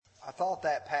thought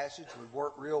that passage would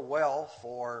work real well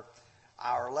for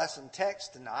our lesson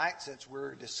text tonight, since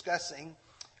we're discussing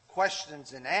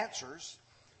questions and answers.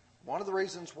 One of the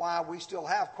reasons why we still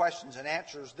have questions and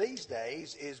answers these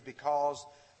days is because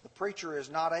the preacher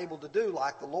is not able to do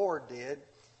like the Lord did.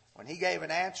 When he gave an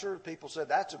answer, people said,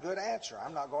 "That's a good answer.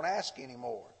 I'm not going to ask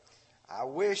anymore." I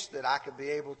wish that I could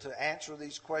be able to answer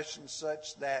these questions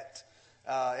such that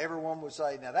everyone would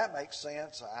say, "Now that makes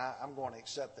sense. I'm going to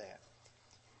accept that."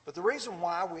 But the reason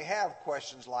why we have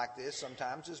questions like this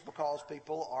sometimes is because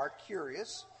people are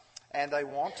curious and they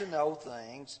want to know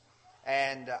things.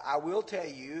 And I will tell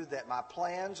you that my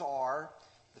plans are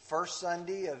the first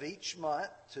Sunday of each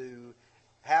month to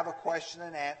have a question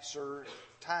and answer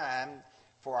time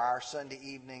for our Sunday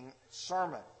evening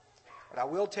sermon. But I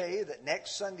will tell you that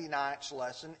next Sunday night's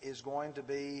lesson is going to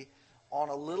be on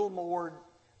a little more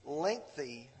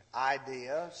lengthy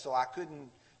idea, so I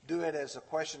couldn't do it as a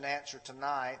question and answer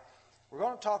tonight. We're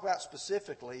going to talk about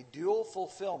specifically dual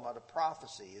fulfillment of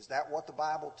prophecy. Is that what the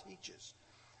Bible teaches?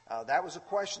 That was a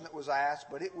question that was asked,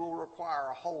 but it will require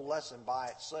a whole lesson by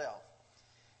itself.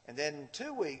 And then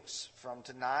 2 weeks from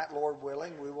tonight, Lord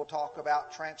willing, we will talk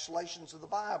about translations of the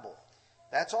Bible.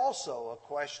 That's also a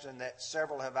question that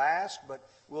several have asked, but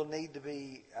will need to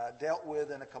be dealt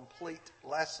with in a complete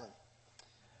lesson.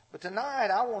 But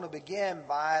tonight I want to begin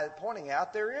by pointing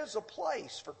out there is a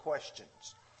place for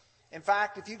questions. In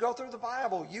fact, if you go through the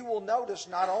Bible, you will notice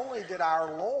not only did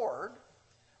our Lord,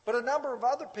 but a number of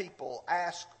other people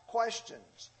ask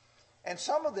questions. And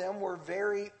some of them were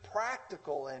very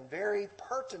practical and very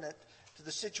pertinent to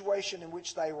the situation in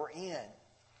which they were in.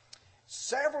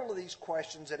 Several of these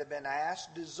questions that have been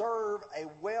asked deserve a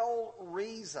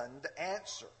well-reasoned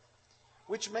answer,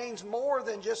 which means more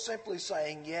than just simply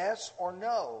saying yes or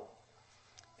no.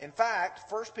 In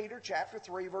fact, 1 Peter chapter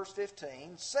 3, verse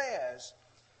 15 says,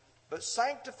 "But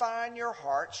sanctify in your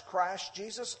hearts Christ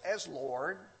Jesus as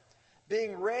Lord,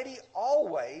 being ready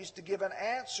always to give an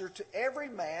answer to every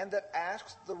man that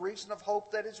asks the reason of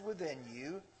hope that is within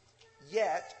you,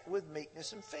 yet with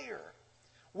meekness and fear."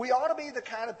 We ought to be the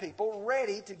kind of people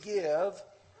ready to give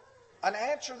an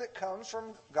answer that comes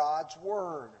from God's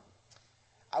Word.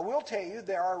 I will tell you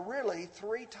there are really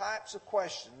 3 types of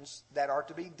questions that are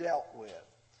to be dealt with.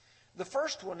 The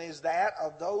first one is that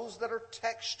of those that are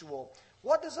textual.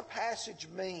 What does a passage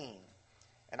mean?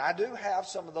 And I do have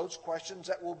some of those questions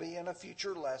that will be in a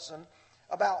future lesson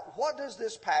about what does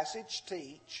this passage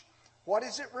teach? What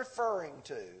is it referring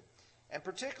to? And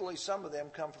particularly some of them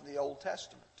come from the Old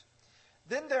Testament.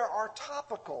 Then there are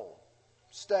topical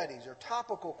studies or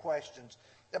topical questions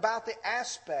about the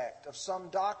aspect of some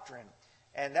doctrine.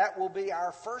 And that will be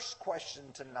our first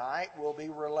question tonight, will be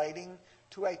relating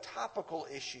to a topical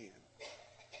issue.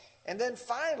 And then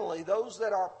finally, those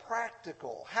that are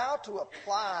practical, how to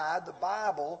apply the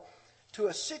Bible to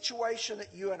a situation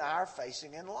that you and I are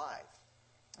facing in life.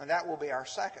 And that will be our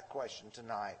second question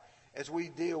tonight as we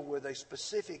deal with a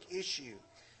specific issue.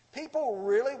 People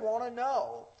really want to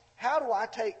know, how do I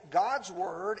take God's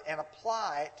Word and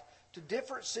apply it to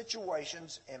different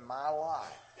situations in my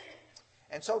life?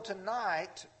 And so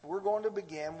tonight, we're going to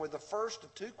begin with the first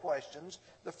of 2 questions.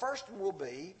 The first one will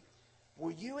be,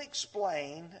 will you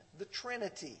explain the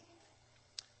Trinity?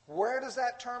 Where does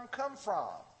that term come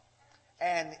from?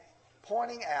 And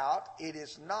pointing out, it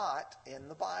is not in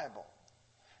the Bible.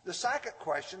 The second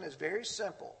question is very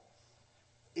simple.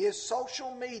 Is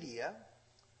social media,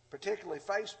 particularly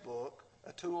Facebook,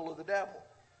 a tool of the devil?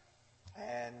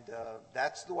 And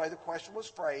that's the way the question was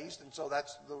phrased, and so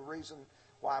that's the reason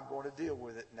why I'm going to deal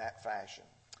with it in that fashion.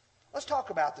 Let's talk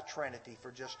about the Trinity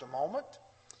for just a moment.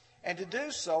 And to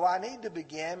do so, I need to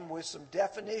begin with some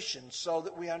definitions so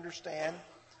that we understand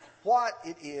what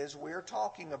it is we're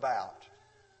talking about.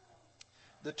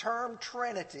 The term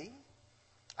Trinity,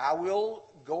 I will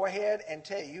go ahead and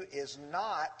tell you, is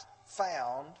not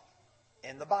found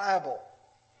in the Bible.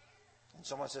 And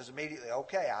someone says immediately,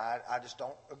 okay, I just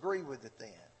don't agree with it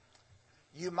then.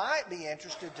 You might be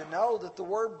interested to know that the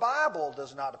word Bible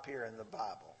does not appear in the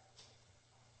Bible.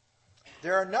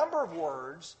 There are a number of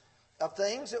words of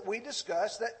things that we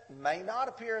discuss that may not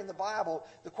appear in the Bible.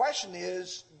 The question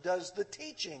is, does the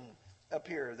teaching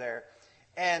appear there?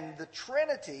 And the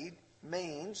Trinity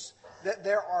means that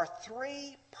there are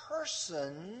 3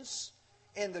 persons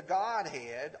in the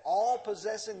Godhead, all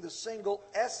possessing the single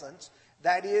essence,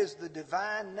 that is the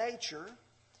divine nature,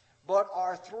 but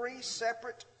are 3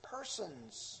 separate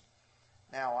persons.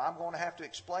 Now, I'm going to have to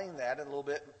explain that in a little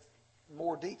bit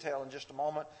more detail in just a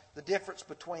moment, the difference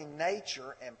between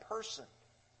nature and person.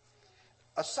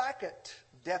 A second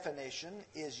definition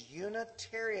is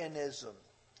Unitarianism.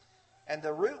 And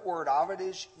the root word of it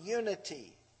is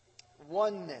unity,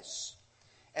 oneness.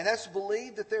 And that's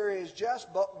believed that there is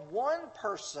just but one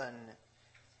person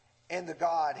in the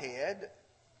Godhead,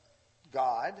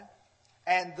 God.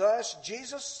 And thus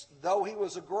Jesus, though he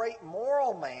was a great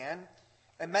moral man,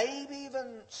 and maybe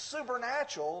even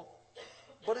supernatural,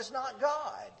 but is not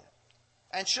God,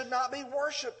 and should not be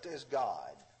worshipped as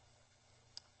God.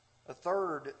 The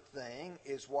third thing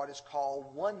is what is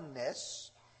called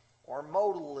oneness, or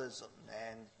modalism.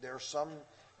 And there are some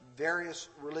various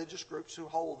religious groups who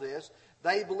hold this.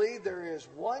 They believe there is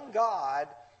one God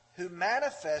who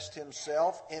manifests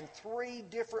himself in three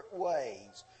different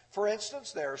ways. For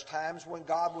instance, there's times when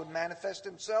God would manifest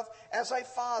himself as a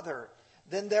father.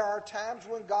 Then there are times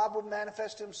when God would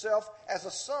manifest himself as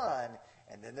a son.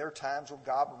 And then there are times when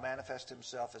God will manifest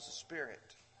himself as a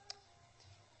spirit.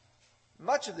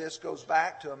 Much of this goes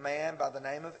back to a man by the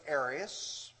name of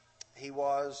Arius. He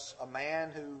was a man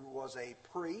who was a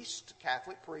priest,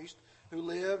 Catholic priest, who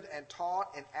lived and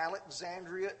taught in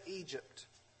Alexandria, Egypt.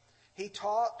 He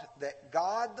taught that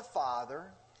God the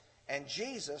Father and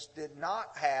Jesus did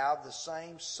not have the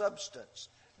same substance.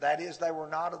 That is, they were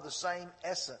not of the same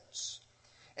essence.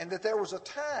 And that there was a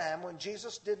time when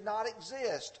Jesus did not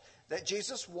exist, that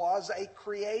Jesus was a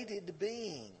created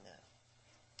being.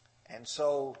 And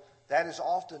so that is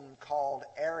often called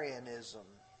Arianism.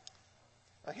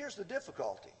 Now here's the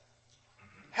difficulty.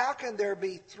 How can there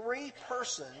be three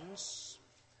persons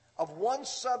of one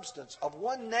substance, of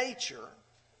one nature,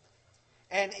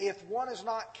 and if one is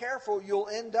not careful, you'll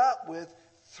end up with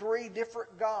three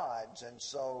different gods? And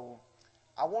so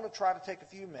I want to try to take a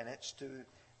few minutes to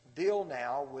deal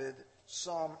now with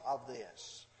some of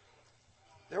this.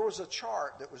 There was a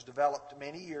chart that was developed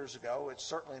many years ago. It's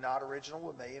certainly not original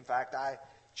with me. In fact, I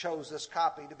chose this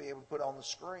copy to be able to put on the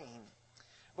screen.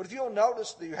 But if you'll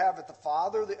notice that you have at the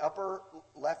Father, the upper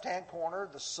left-hand corner,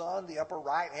 the Son, the upper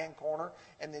right-hand corner,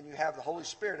 and then you have the Holy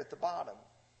Spirit at the bottom.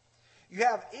 You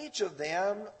have each of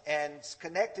them and it's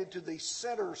connected to the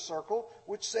center circle,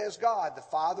 which says God. The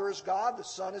Father is God, the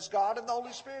Son is God, and the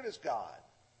Holy Spirit is God.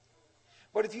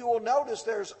 But if you will notice,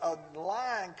 there's a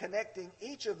line connecting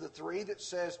each of the three that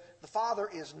says the Father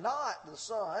is not the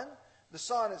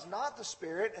Son is not the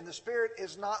Spirit, and the Spirit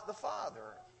is not the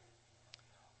Father.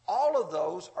 All of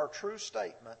those are true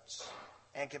statements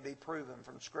and can be proven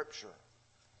from Scripture.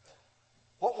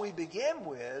 What we begin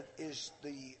with is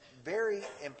the very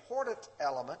important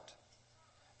element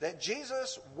that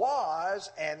Jesus was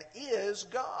and is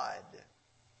God.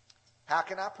 How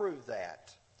can I prove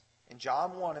that? In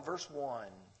John 1 and verse 1,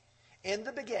 in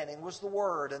the beginning was the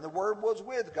Word, and the Word was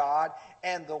with God,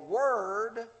 and the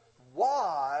Word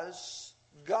was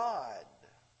God.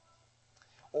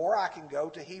 Or I can go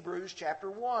to Hebrews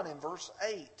chapter 1 and verse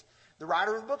 8. The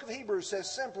writer of the book of Hebrews says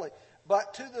simply,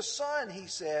 but to the Son he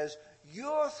says,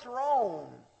 your throne,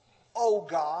 O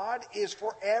God, is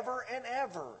forever and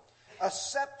ever. A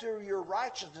scepter of your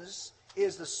righteousness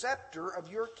is the scepter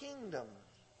of your kingdom.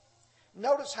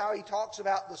 Notice how he talks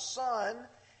about the Son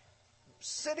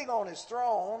sitting on his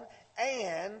throne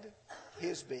and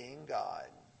his being God.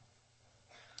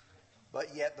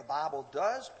 But yet the Bible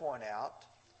does point out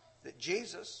that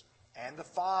Jesus and the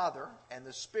Father and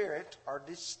the Spirit are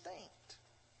distinct.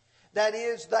 That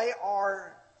is, they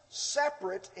are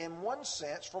separate in one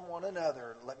sense from one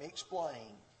another. Let me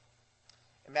explain.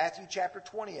 In Matthew chapter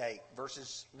 28,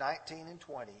 verses 19 and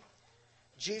 20,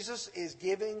 Jesus is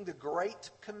giving the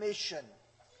Great Commission.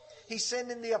 He's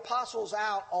sending the apostles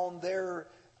out on their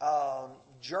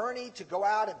journey to go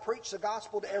out and preach the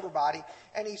gospel to everybody.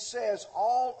 And he says,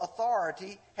 all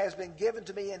authority has been given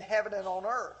to me in heaven and on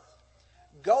earth.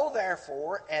 Go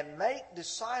therefore and make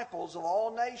disciples of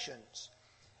all nations,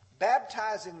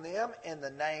 baptizing them in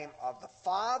the name of the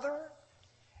Father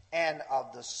and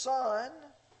of the Son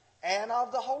and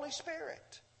of the Holy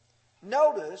Spirit.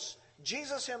 Notice,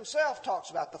 Jesus himself talks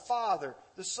about the Father,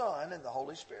 the Son, and the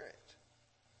Holy Spirit.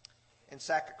 In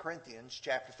 2 Corinthians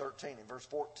chapter 13 and verse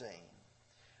 14,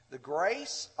 the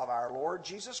grace of our Lord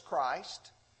Jesus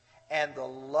Christ and the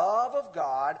love of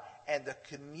God and the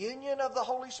communion of the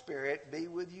Holy Spirit be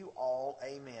with you all.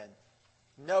 Amen.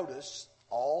 Notice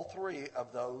all three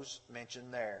of those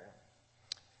mentioned there.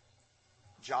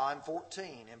 John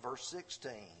 14 and verse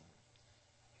 16.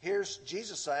 Here's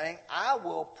Jesus saying, I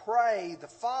will pray the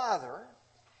Father,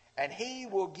 and he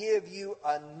will give you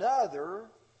another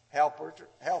helper,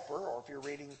 or if you're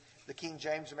reading the King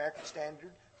James American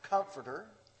Standard, comforter,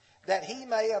 that he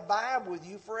may abide with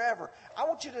you forever. I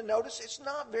want you to notice it's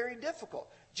not very difficult.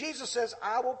 Jesus says,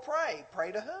 I will pray.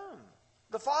 Pray to whom?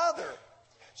 The Father.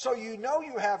 So you know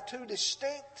you have two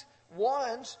distinct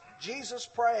ones Jesus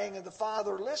praying and the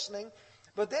Father listening.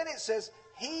 But then it says,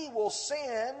 He will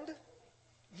send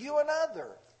you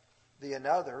another. The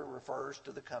another refers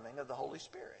to the coming of the Holy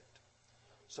Spirit.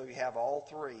 So you have all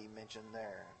three mentioned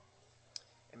there.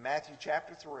 In Matthew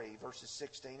chapter 3, verses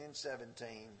 16 and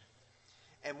 17,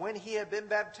 and when he had been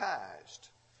baptized,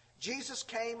 Jesus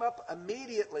came up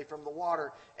immediately from the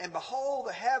water, and behold,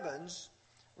 the heavens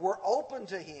were opened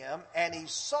to him, and he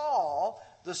saw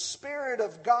the Spirit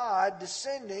of God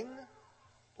descending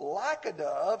like a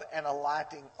dove and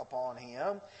alighting upon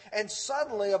him. And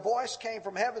suddenly a voice came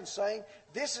from heaven saying,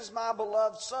 This is my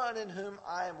beloved Son, in whom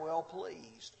I am well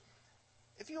pleased.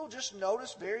 If you'll just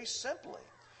notice very simply,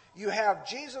 you have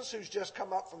Jesus who's just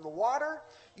come up from the water,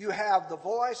 you have the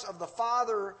voice of the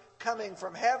Father coming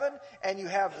from heaven, and you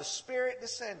have the Spirit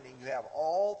descending. You have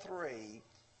all three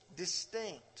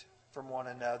distinct from one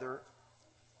another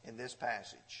in this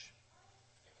passage.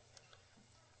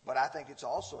 But I think it's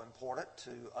also important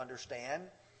to understand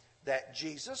that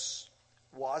Jesus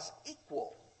was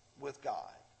equal with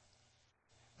God.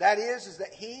 That is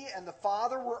that he and the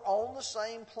Father were on the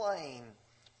same plane.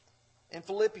 In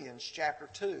Philippians chapter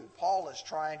 2, Paul is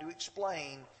trying to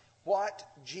explain what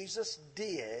Jesus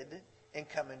did in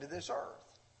coming to this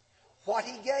earth. What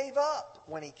he gave up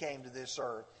when he came to this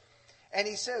earth. And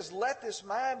he says, Let this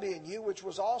mind be in you, which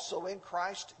was also in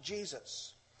Christ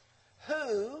Jesus,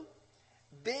 who,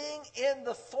 being in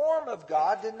the form of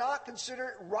God, did not consider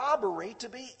it robbery to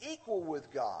be equal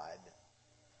with God.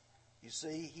 You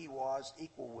see, he was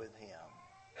equal with him.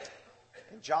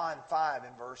 In John 5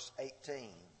 and verse 18,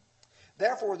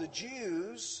 Therefore the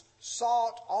Jews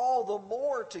sought all the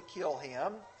more to kill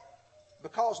him,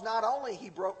 because not only he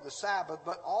broke the Sabbath,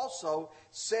 but also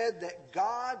said that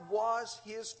God was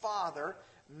his Father,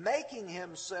 making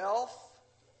himself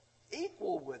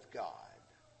equal with God.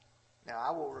 Now,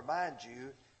 I will remind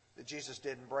you that Jesus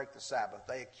didn't break the Sabbath.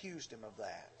 They accused him of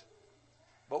that.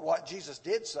 But what Jesus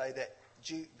did say, that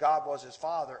God was his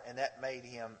Father, and that made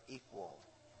him equal.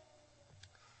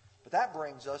 But that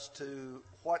brings us to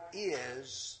what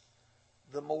is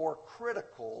the more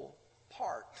critical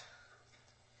part.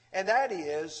 And that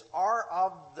is,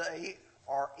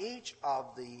 are each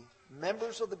of the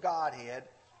members of the Godhead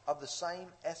of the same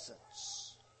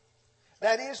essence?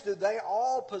 That is, do they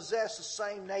all possess the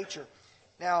same nature?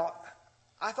 Now,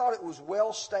 I thought it was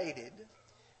well stated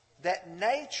that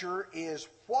nature is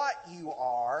what you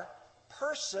are,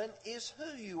 person is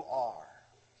who you are.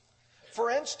 For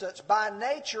instance, by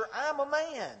nature, I'm a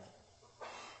man.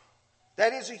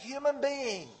 That is a human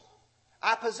being.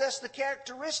 I possess the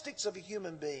characteristics of a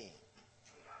human being.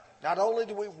 Not only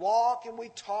do we walk and we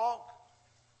talk,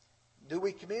 do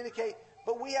we communicate,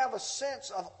 but we have a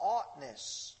sense of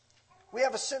oughtness. We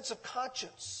have a sense of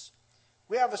conscience.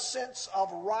 We have a sense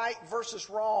of right versus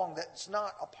wrong that's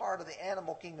not a part of the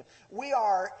animal kingdom. We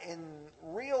are, in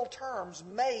real terms,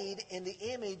 made in the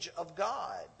image of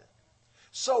God.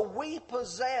 So we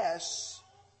possess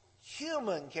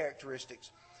human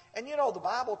characteristics. And you know, the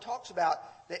Bible talks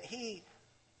about that he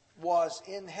was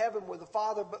in heaven with the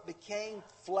Father, but became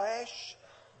flesh,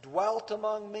 dwelt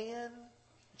among men.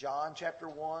 John chapter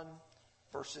 1,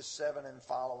 verses 7 and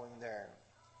following there.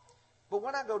 But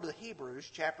when I go to Hebrews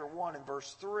chapter 1 and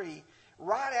verse 3,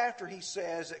 right after he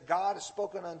says that God has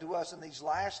spoken unto us in these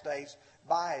last days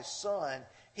by his Son,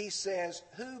 he says,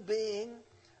 who being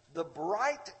the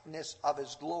brightness of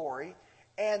his glory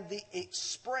and the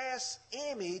express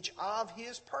image of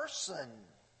his person.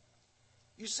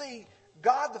 You see,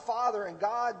 God the Father and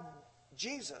God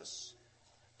Jesus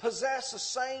possess the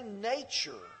same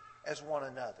nature as one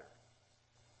another.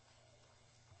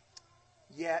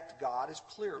 Yet God is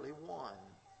clearly one.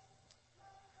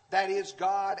 That is,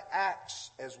 God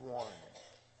acts as one.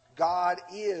 God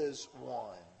is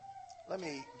one. Let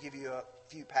me give you a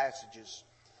few passages.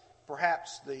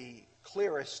 Perhaps the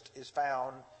clearest is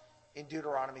found in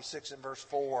Deuteronomy 6 and verse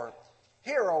 4.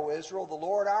 Hear, O Israel, the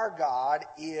Lord our God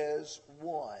is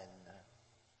one.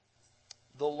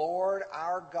 The Lord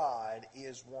our God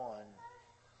is one.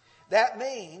 That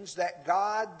means that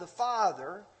God the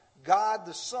Father, God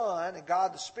the Son, and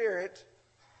God the Spirit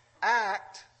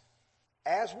act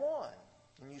as one.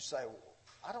 And you say, well,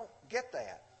 I don't get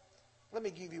that. Let me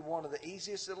give you one of the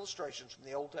easiest illustrations from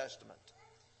the Old Testament.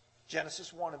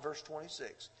 Genesis 1 and verse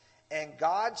 26. And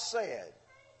God said,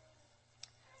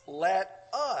 let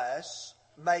us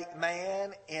make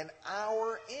man in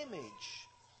our image.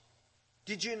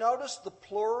 Did you notice the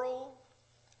plural?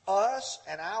 Us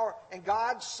and our. And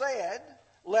God said,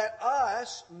 let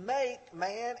us make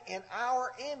man in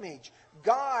our image.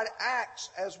 God acts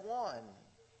as one.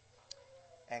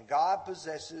 And God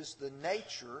possesses the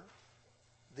nature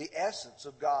the essence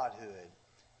of Godhood.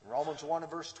 In Romans 1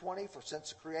 and verse 20, for since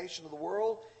the creation of the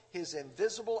world, his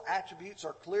invisible attributes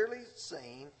are clearly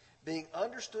seen, being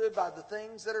understood by the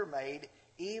things that are made,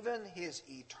 even his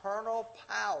eternal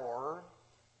power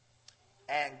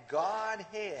and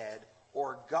Godhead,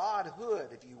 or Godhood,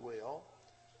 if you will,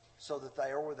 so that they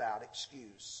are without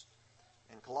excuse.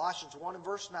 In Colossians 1 and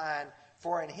verse 9,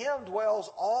 for in him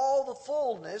dwells all the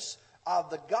fullness of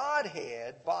the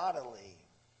Godhead bodily.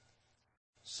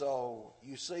 So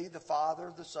you see, the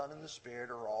Father, the Son, and the Spirit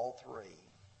are all three.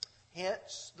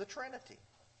 Hence the Trinity.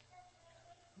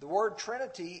 The word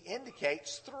Trinity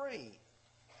indicates three.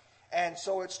 And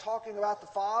so it's talking about the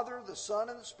Father, the Son,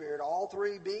 and the Spirit, all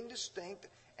three being distinct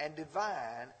and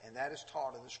divine, and that is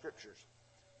taught in the Scriptures.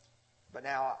 But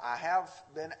now I have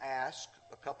been asked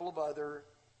a couple of other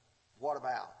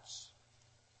what-abouts.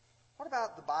 What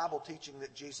about the Bible teaching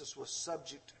that Jesus was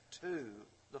subject to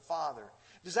the Father?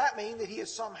 Does that mean that he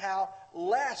is somehow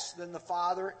less than the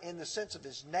Father in the sense of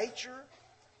his nature?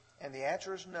 And the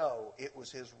answer is no. It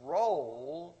was his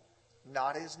role,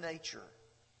 not his nature.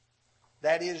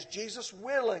 That is, Jesus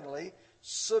willingly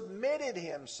submitted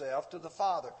himself to the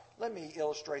Father. Let me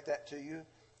illustrate that to you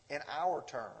in our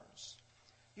terms.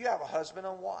 You have a husband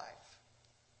and wife.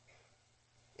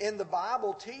 In the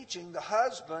Bible teaching, the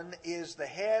husband is the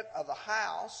head of the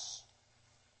house,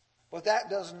 but that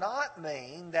does not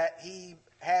mean that he,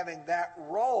 having that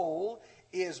role,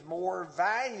 is more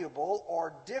valuable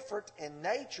or different in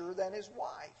nature than his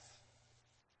wife.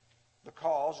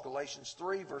 Because Galatians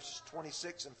 3 verses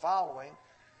 26 and following,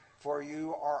 for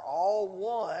you are all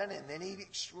one, and then he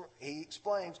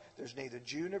explains, there's neither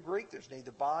Jew nor Greek, there's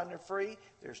neither bond nor free,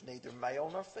 there's neither male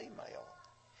nor female.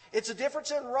 It's a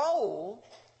difference in role,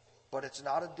 but it's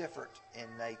not a difference in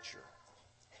nature.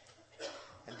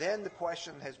 And then the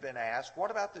question has been asked,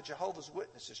 what about the Jehovah's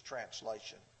Witnesses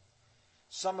translation?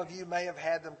 Some of you may have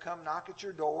had them come knock at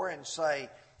your door and say,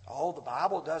 oh, the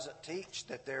Bible doesn't teach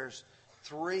that there's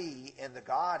three in the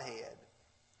Godhead.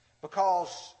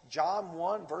 Because John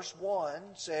 1 verse 1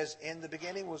 says, in the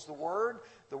beginning was the Word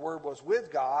was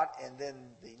with God, and then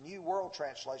the New World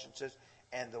Translation says,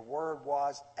 and the Word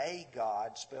was a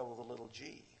God, spelled with a little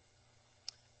g.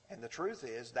 And the truth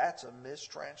is, that's a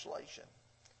mistranslation.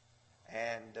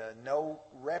 And no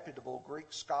reputable Greek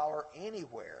scholar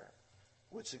anywhere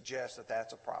would suggest that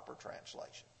that's a proper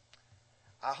translation.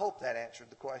 I hope that answered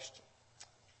the question.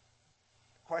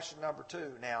 Question number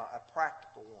 2, now a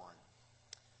practical one.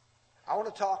 I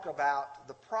want to talk about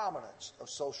the prominence of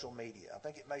social media. I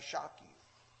think it may shock you.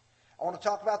 I want to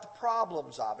talk about the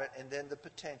problems of it and then the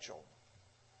potential.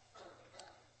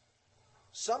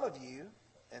 Some of you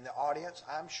in the audience,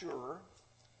 I'm sure,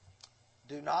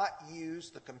 do not use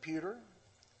the computer.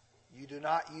 You do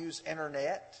not use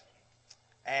internet.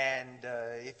 And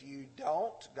if you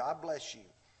don't, God bless you.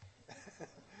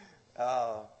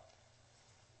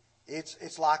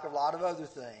 It's like a lot of other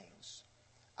things.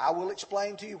 I will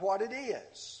explain to you what it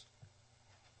is.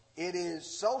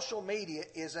 Social media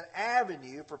is an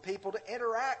avenue for people to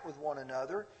interact with one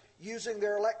another using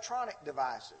their electronic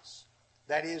devices.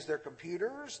 That is, their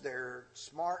computers, their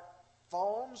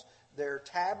smartphones, their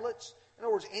tablets. In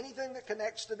other words, anything that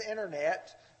connects to the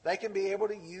internet, they can be able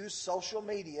to use social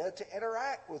media to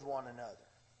interact with one another.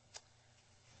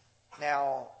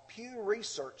 Now, Pew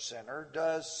Research Center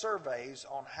does surveys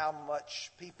on how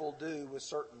much people do with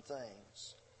certain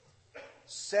things.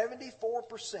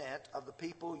 74% of the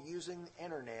people using the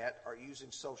internet are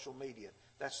using social media.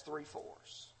 That's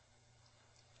 3/4.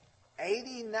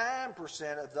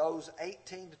 89% of those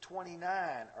 18 to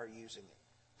 29 are using it.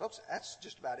 Folks, that's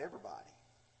just about everybody.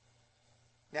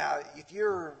 Now, if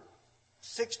you're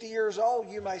 60 years old,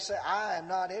 you may say, I am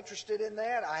not interested in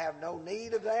that. I have no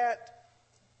need of that.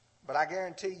 But I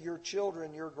guarantee your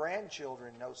children, your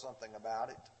grandchildren know something about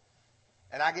it.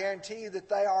 And I guarantee you that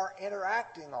they are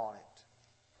interacting on it.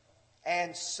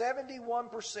 And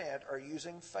 71% are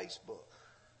using Facebook.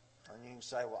 And you can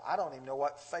say, well, I don't even know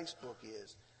what Facebook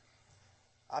is.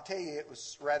 I'll tell you, it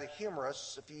was rather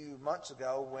humorous a few months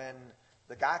ago when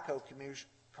the Geico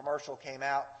commercial came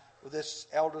out with this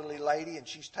elderly lady, and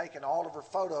she's taken all of her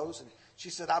photos, and she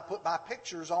said, I put my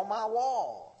pictures on my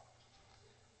wall.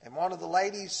 And one of the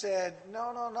ladies said,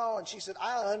 no, and she said,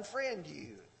 I'll unfriend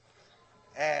you.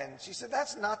 And she said,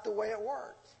 that's not the way it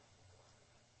works.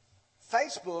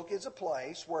 Facebook is a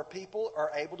place where people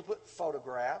are able to put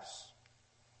photographs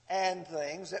and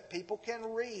things that people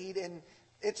can read, and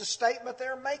it's a statement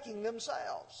they're making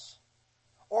themselves,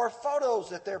 or photos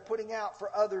that they're putting out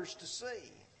for others to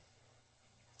see.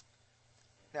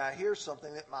 Now, here's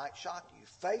something that might shock you.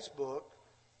 Facebook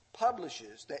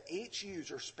publishes that each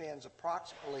user spends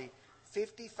approximately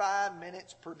 55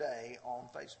 minutes per day on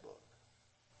Facebook.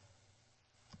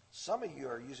 Some of you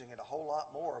are using it a whole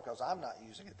lot more because I'm not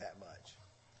using it that much.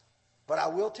 But I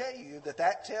will tell you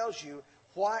that tells you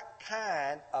what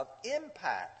kind of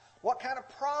impact, what kind of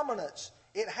prominence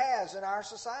it has in our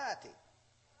society.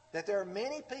 That there are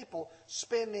many people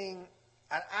spending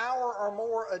an hour or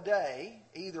more a day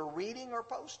either reading or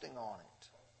posting on it.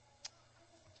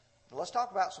 But let's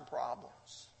talk about some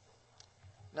problems.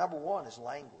 Number one is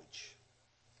language.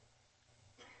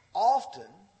 Often,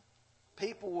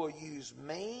 people will use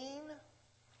mean,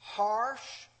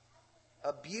 harsh,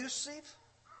 abusive,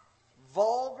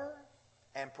 vulgar,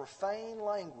 and profane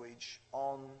language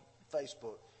on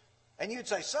Facebook. And you'd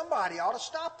say, somebody ought to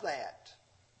stop that.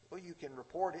 Well, you can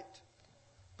report it.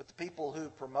 But the people who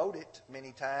promote it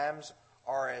many times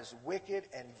are as wicked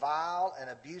and vile and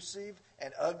abusive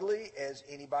and ugly as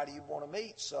anybody you want to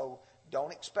meet. So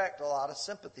don't expect a lot of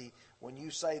sympathy when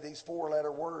you say these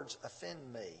 4-letter words,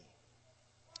 offend me.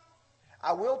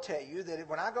 I will tell you that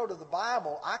when I go to the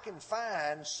Bible, I can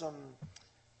find some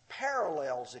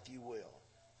parallels, if you will.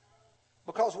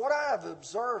 Because what I have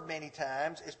observed many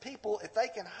times is people, if they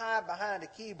can hide behind a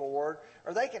keyboard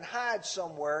or they can hide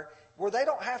somewhere where they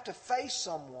don't have to face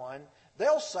someone,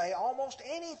 they'll say almost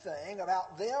anything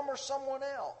about them or someone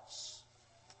else.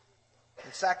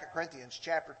 In 2 Corinthians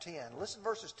chapter 10, listen to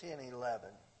verses 10 and 11.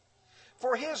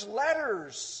 For his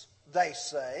letters, they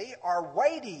say, are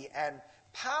weighty and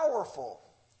powerful,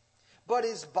 but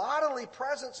his bodily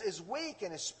presence is weak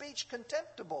and his speech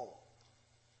contemptible.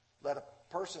 Let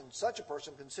such a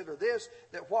person consider this,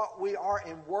 that what we are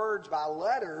in words by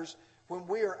letters when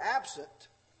we are absent,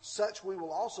 such we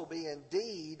will also be in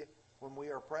deed when we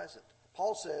are present.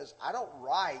 Paul says, I don't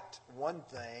write one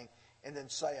thing and then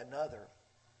say another.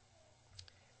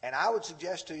 And I would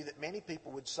suggest to you that many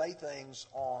people would say things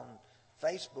on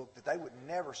Facebook that they would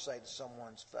never say to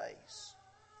someone's face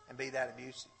and be that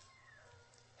abusive.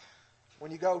 When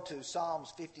you go to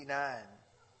Psalms 59,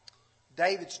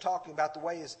 David's talking about the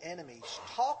way his enemies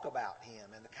talk about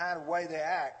him and the kind of way they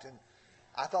act. And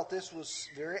I thought this was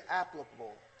very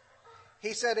applicable.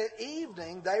 He said, at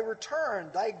evening they return,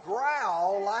 they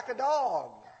growl like a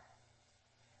dog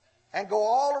and go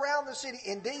all around the city.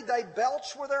 Indeed, they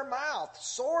belch with their mouth.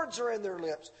 Swords are in their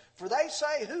lips. For they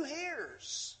say, who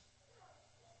hears?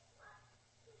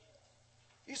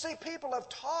 You see, people have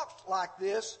talked like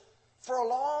this for a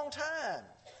long time.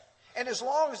 And as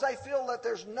long as they feel that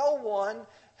there's no one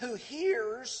who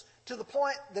hears to the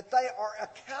point that they are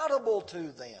accountable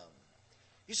to them.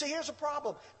 You see, here's a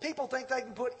problem. People think they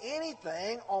can put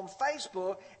anything on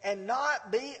Facebook and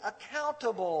not be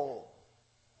accountable.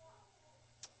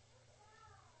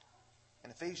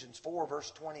 In Ephesians 4,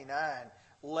 verse 29,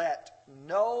 let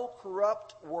no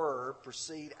corrupt word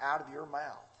proceed out of your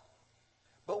mouth,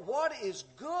 but what is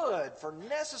good for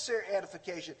necessary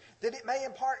edification, that it may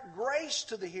impart grace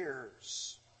to the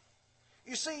hearers.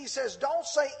 You see, he says, don't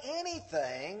say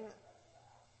anything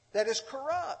that is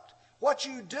corrupt. What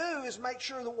you do is make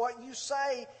sure that what you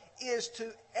say is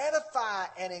to edify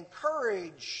and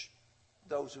encourage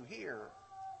those who hear.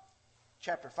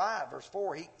 Chapter 5, verse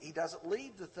 4, he doesn't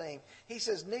leave the theme. He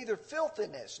says, neither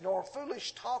filthiness, nor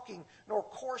foolish talking, nor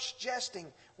coarse jesting,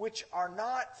 which are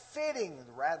not fitting,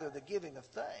 rather the giving of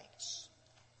thanks.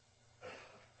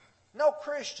 No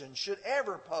Christian should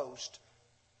ever post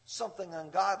something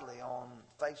ungodly on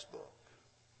Facebook.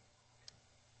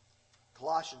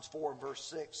 Colossians 4, verse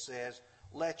 6 says,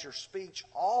 let your speech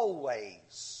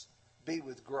always be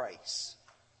with grace,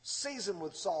 seasoned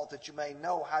with salt, that you may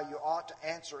know how you ought to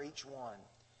answer each one.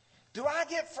 Do I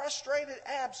get frustrated?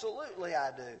 Absolutely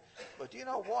I do. But you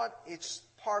know what? It's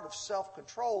part of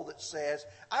self-control that says,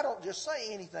 I don't just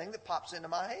say anything that pops into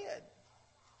my head.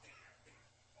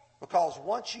 Because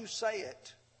once you say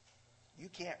it, you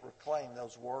can't reclaim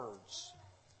those words.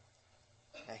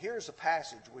 Now here's a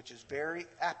passage which is very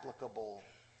applicable.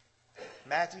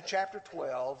 Matthew chapter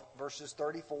 12, verses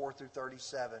 34 through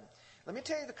 37. Let me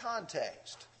tell you the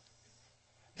context.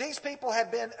 These people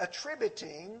had been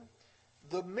attributing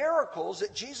the miracles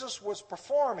that Jesus was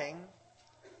performing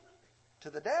to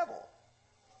the devil.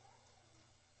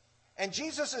 And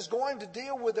Jesus is going to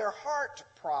deal with their heart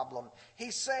problem.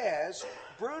 He says,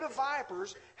 brood of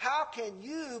vipers, how can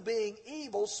you, being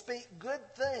evil, speak good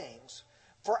things?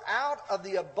 For out of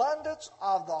the abundance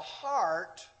of the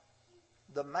heart,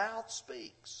 the mouth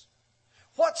speaks.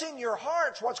 What's in your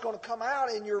heart's what's going to come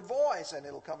out in your voice, and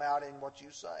it'll come out in what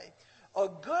you say. A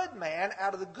good man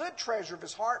out of the good treasure of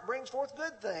his heart brings forth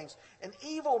good things. An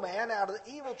evil man out of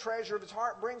the evil treasure of his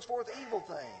heart brings forth evil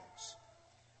things.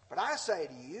 But I say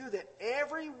to you that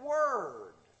every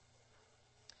word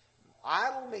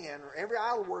idle men, or every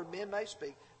idle word men may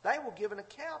speak, they will give an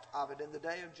account of it in the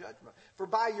day of judgment. For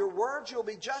by your words you'll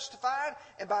be justified,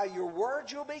 and by your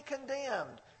words you'll be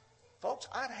condemned. Folks,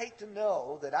 I'd hate to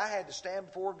know that I had to stand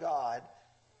before God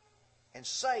and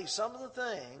say some of the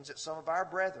things that some of our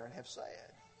brethren have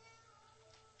said.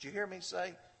 Did you hear me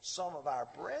say some of our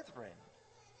brethren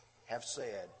have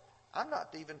said? I'm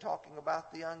not even talking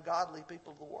about the ungodly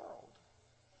people of the world.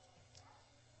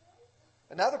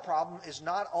 Another problem is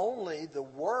not only the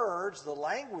words, the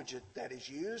language that is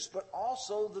used, but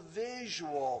also the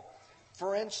visual.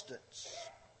 For instance,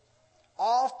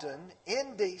 often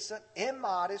indecent,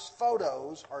 immodest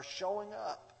photos are showing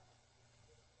up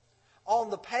on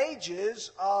the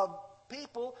pages of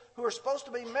people who are supposed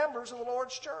to be members of the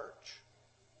Lord's church.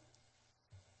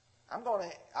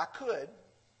 I could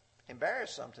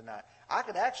embarrass some tonight. I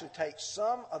could actually take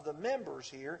some of the members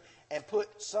here and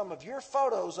put some of your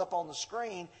photos up on the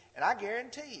screen, and I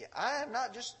guarantee you, I am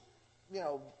not just,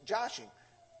 joshing.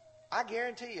 I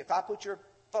guarantee you, if I put your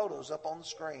photos up on the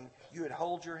screen, you would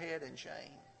hold your head in shame.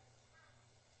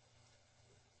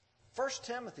 1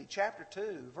 Timothy chapter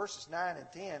 2, verses 9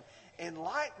 and 10, in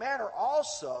like manner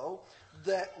also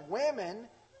that women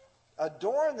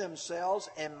adorn themselves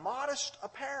in modest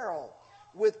apparel,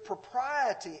 with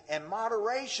propriety and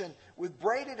moderation, with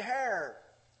braided hair,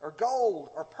 or gold,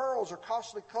 or pearls, or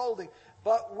costly clothing,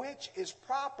 but which is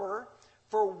proper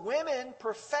for women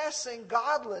professing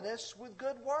godliness with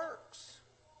good works.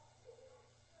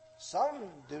 Some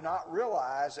do not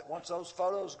realize that once those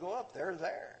photos go up, they're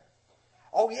there.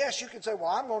 Oh yes, you can say, well,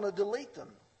 I'm going to delete them.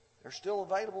 They're still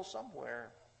available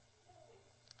somewhere.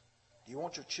 Do you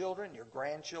want your children, your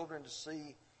grandchildren to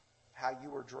see how you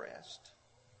were dressed?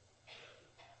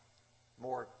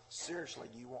 More seriously,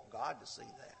 do you want God to see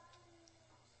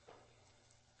that?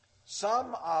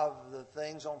 Some of the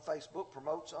things on Facebook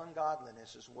promotes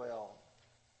ungodliness as well.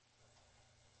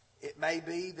 It may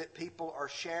be that people are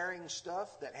sharing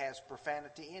stuff that has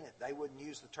profanity in it. They wouldn't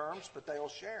use the terms, but they'll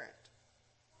share it.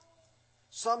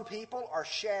 Some people are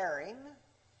sharing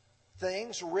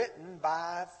things written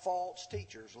by false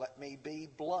teachers. Let me be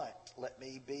blunt. Let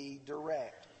me be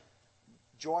direct.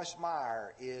 Joyce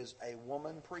Meyer is a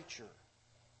woman preacher.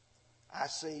 I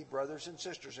see brothers and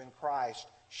sisters in Christ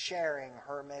sharing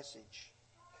her message.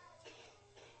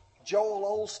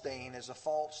 Joel Osteen is a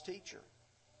false teacher.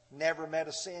 Never met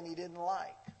a sin he didn't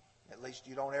like. At least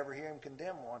you don't ever hear him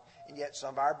condemn one. And yet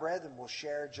some of our brethren will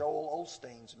share Joel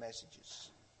Osteen's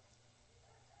messages.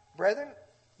 Brethren,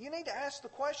 you need to ask the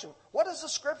question, what does the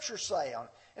Scripture say on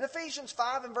it? In Ephesians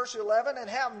 5 and verse 11, and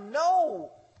have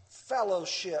no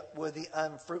fellowship with the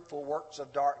unfruitful works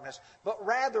of darkness, but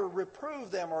rather reprove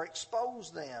them or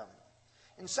expose them.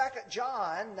 In 2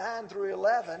 John 9 through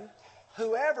 11,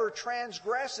 whoever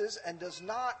transgresses and does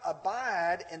not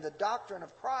abide in the doctrine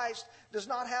of Christ does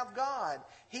not have God.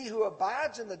 He who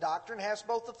abides in the doctrine has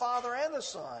both the Father and the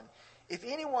Son. If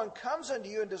anyone comes unto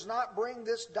you and does not bring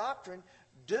this doctrine,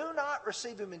 do not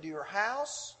receive him into your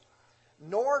house,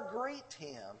 nor greet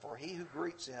him, for he who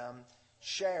greets him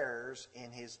shares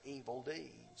in his evil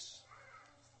deeds.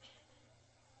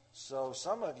 So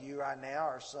some of you right now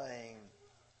are saying,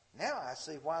 now I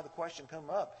see why the question come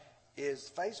up.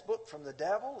 Is Facebook from the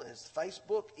devil? Is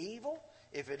Facebook evil?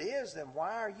 If it is, then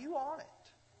why are you on it?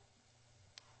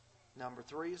 Number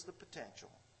 3 is the potential.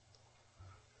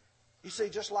 You see,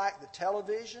 just like the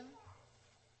television,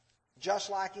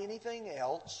 just like anything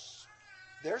else,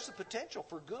 there's the potential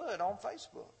for good on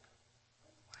Facebook.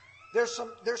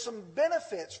 There's some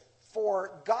benefits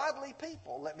for godly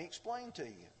people. Let me explain to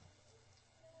you.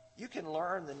 You can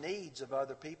learn the needs of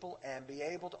other people and be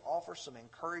able to offer some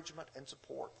encouragement and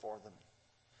support for them.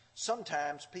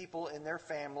 Sometimes people in their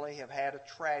family have had a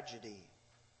tragedy.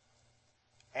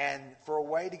 And for a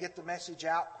way to get the message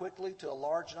out quickly to a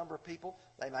large number of people,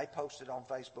 they may post it on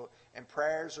Facebook. And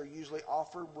prayers are usually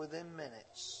offered within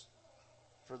minutes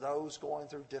for those going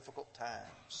through difficult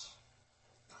times.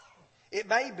 It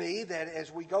may be that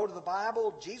as we go to the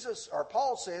Bible,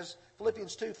 Paul says,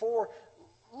 Philippians 2:4,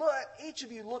 each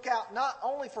of you look out not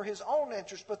only for his own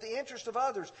interest, but the interest of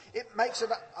others. It makes it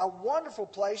a wonderful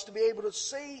place to be able to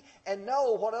see and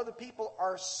know what other people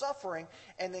are suffering.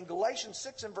 And then Galatians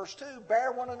 6 and verse 2,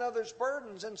 bear one another's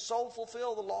burdens and so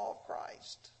fulfill the law of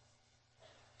Christ.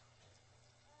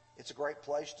 It's a great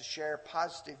place to share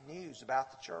positive news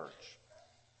about the church.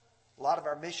 A lot of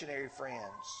our missionary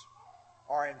friends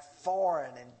are in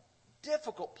foreign and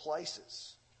difficult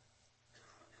places.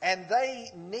 And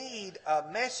they need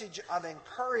a message of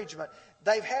encouragement.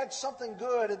 They've had something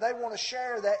good and they want to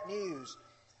share that news.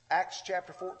 Acts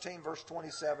chapter 14 verse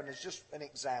 27 is just an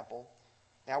example.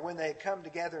 Now, when they had come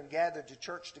together and gathered to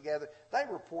church together, they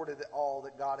reported all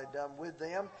that God had done with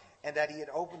them and that he had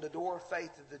opened the door of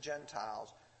faith to the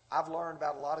Gentiles. I've learned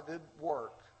about a lot of good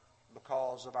work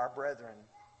because of our brethren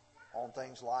on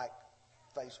things like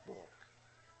Facebook.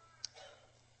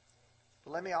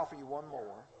 But let me offer you one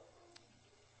more,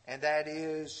 and that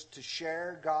is to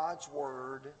share God's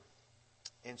Word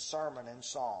in sermon and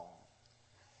song.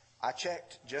 I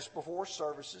checked just before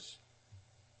services,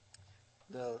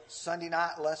 the Sunday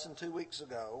night lesson 2 weeks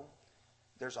ago,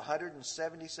 there's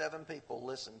 177 people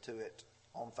listened to it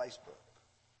on Facebook.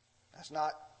 That's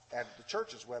not at the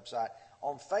church's website.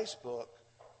 On Facebook,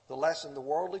 the lesson, The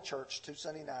Worldly Church, 2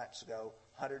 Sunday nights ago,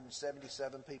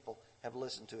 177 people have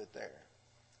listened to it there.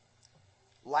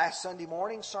 Last Sunday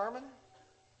morning sermon,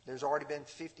 there's already been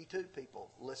 52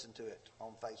 people listen to it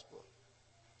on Facebook.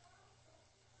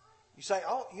 You say,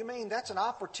 oh, you mean that's an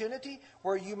opportunity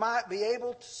where you might be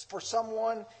able to, for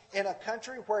someone in a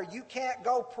country where you can't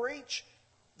go preach,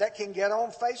 that can get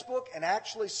on Facebook and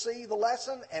actually see the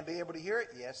lesson and be able to hear it?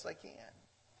 Yes, they can.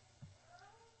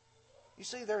 You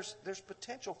see, there's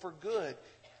potential for good.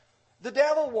 The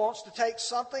devil wants to take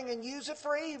something and use it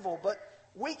for evil, but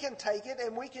we can take it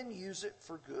and we can use it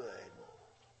for good.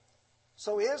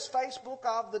 So is Facebook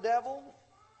of the devil?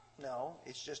 No,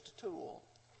 it's just a tool.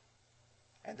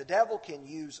 And the devil can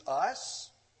use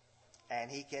us, and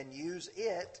he can use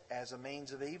it as a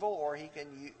means of evil, or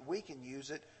we can use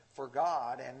it for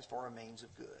God and for a means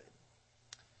of good.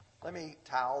 Let me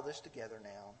tie all this together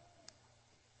now.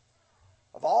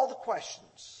 Of all the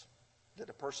questions that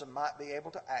a person might be able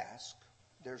to ask,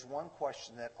 there's one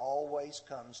question that always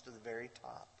comes to the very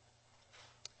top.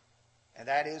 And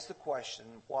that is the question,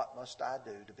 what must I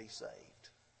do to be saved?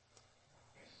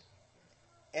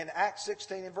 In Acts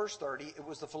 16 and verse 30, it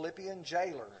was the Philippian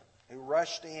jailer who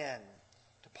rushed in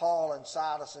to Paul and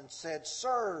Silas and said,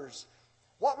 Sirs,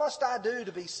 what must I do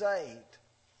to be saved?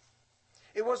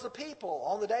 It was the people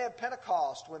on the day of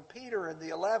Pentecost when Peter and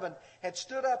the 11 had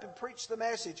stood up and preached the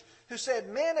message who said,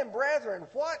 Men and brethren,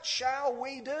 what shall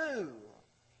we do?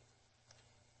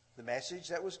 The message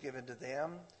that was given to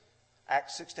them,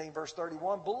 Acts 16 verse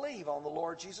 31, believe on the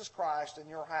Lord Jesus Christ in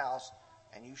your house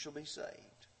and you shall be saved.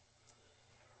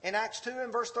 In Acts 2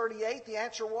 and verse 38, the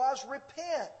answer was,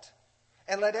 repent,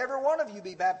 and let every one of you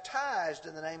be baptized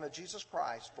in the name of Jesus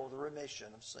Christ for the remission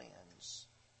of sins.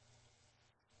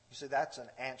 You see, that's an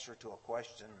answer to a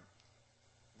question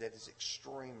that is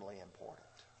extremely important.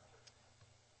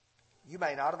 You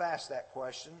may not have asked that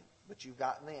question, but you've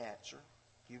gotten the answer.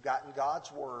 You've gotten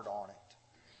God's Word on it.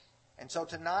 And so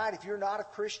tonight, if you're not a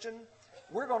Christian,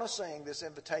 we're going to sing this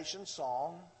invitation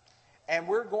song, and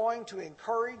we're going to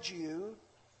encourage you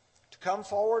to come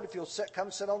forward. If you'll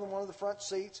come sit on one of the front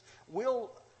seats, we'll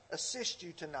assist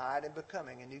you tonight in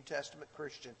becoming a New Testament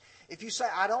Christian. If you say,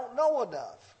 I don't know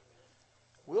enough,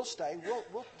 we'll stay.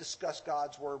 We'll discuss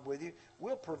God's Word with you.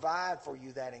 We'll provide for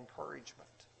you that encouragement.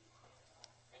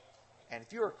 And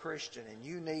if you're a Christian and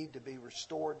you need to be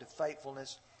restored to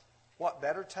faithfulness, what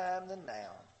better time than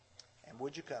now? And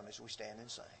would you come as we stand and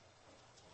sing?